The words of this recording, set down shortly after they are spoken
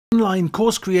Online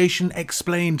course creation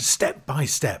explained step by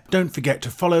step. Don't forget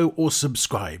to follow or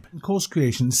subscribe. Course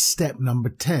creation step number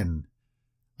 10.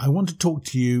 I want to talk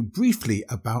to you briefly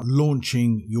about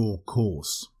launching your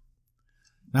course.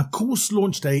 Now, course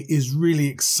launch day is really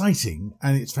exciting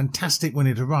and it's fantastic when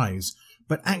it arrives,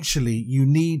 but actually you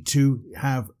need to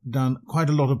have done quite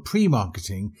a lot of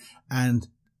pre-marketing and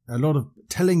a lot of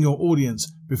telling your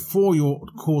audience before your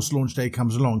course launch day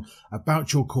comes along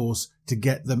about your course to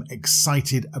get them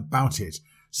excited about it.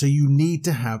 So you need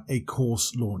to have a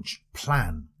course launch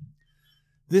plan.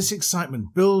 This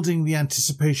excitement, building the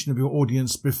anticipation of your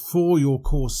audience before your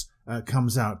course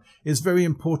comes out, is very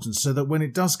important so that when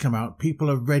it does come out, people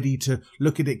are ready to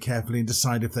look at it carefully and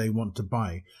decide if they want to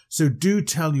buy. So do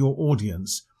tell your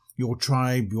audience, your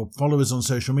tribe, your followers on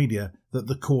social media that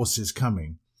the course is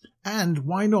coming. And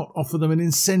why not offer them an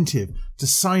incentive to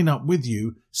sign up with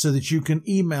you so that you can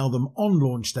email them on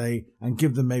launch day and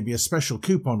give them maybe a special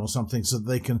coupon or something so that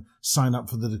they can sign up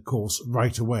for the course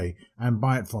right away and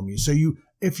buy it from you. So you,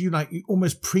 if you like, you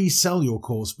almost pre-sell your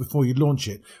course before you launch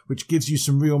it, which gives you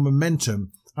some real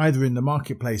momentum either in the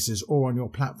marketplaces or on your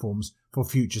platforms for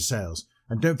future sales.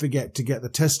 And don't forget to get the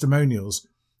testimonials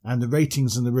and the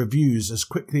ratings and the reviews as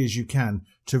quickly as you can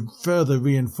to further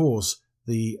reinforce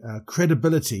the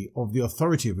credibility of the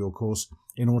authority of your course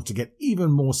in order to get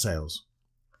even more sales.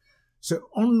 So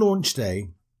on launch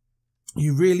day,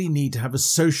 you really need to have a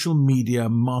social media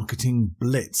marketing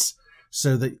blitz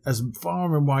so that as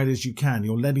far and wide as you can,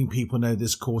 you're letting people know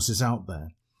this course is out there.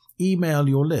 Email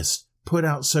your list, put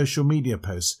out social media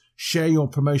posts, share your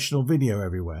promotional video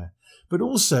everywhere, but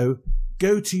also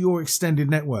go to your extended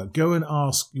network. Go and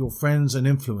ask your friends and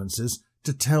influencers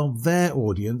to tell their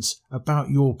audience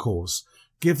about your course.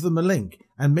 Give them a link,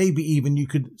 and maybe even you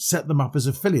could set them up as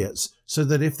affiliates so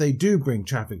that if they do bring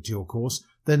traffic to your course,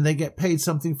 then they get paid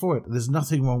something for it. There's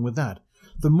nothing wrong with that.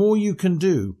 The more you can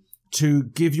do to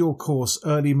give your course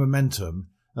early momentum,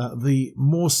 the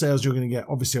more sales you're going to get,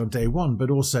 obviously on day one,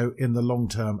 but also in the long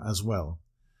term as well.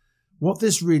 What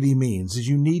this really means is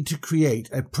you need to create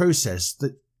a process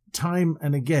that time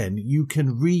and again you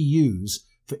can reuse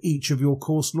for each of your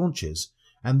course launches.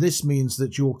 And this means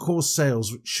that your course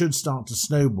sales should start to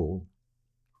snowball,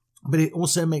 but it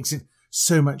also makes it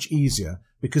so much easier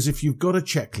because if you've got a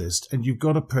checklist and you've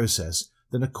got a process,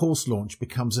 then a course launch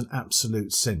becomes an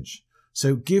absolute cinch.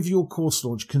 So give your course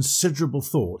launch considerable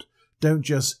thought. Don't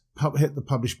just hit the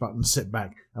publish button, sit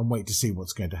back and wait to see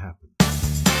what's going to happen.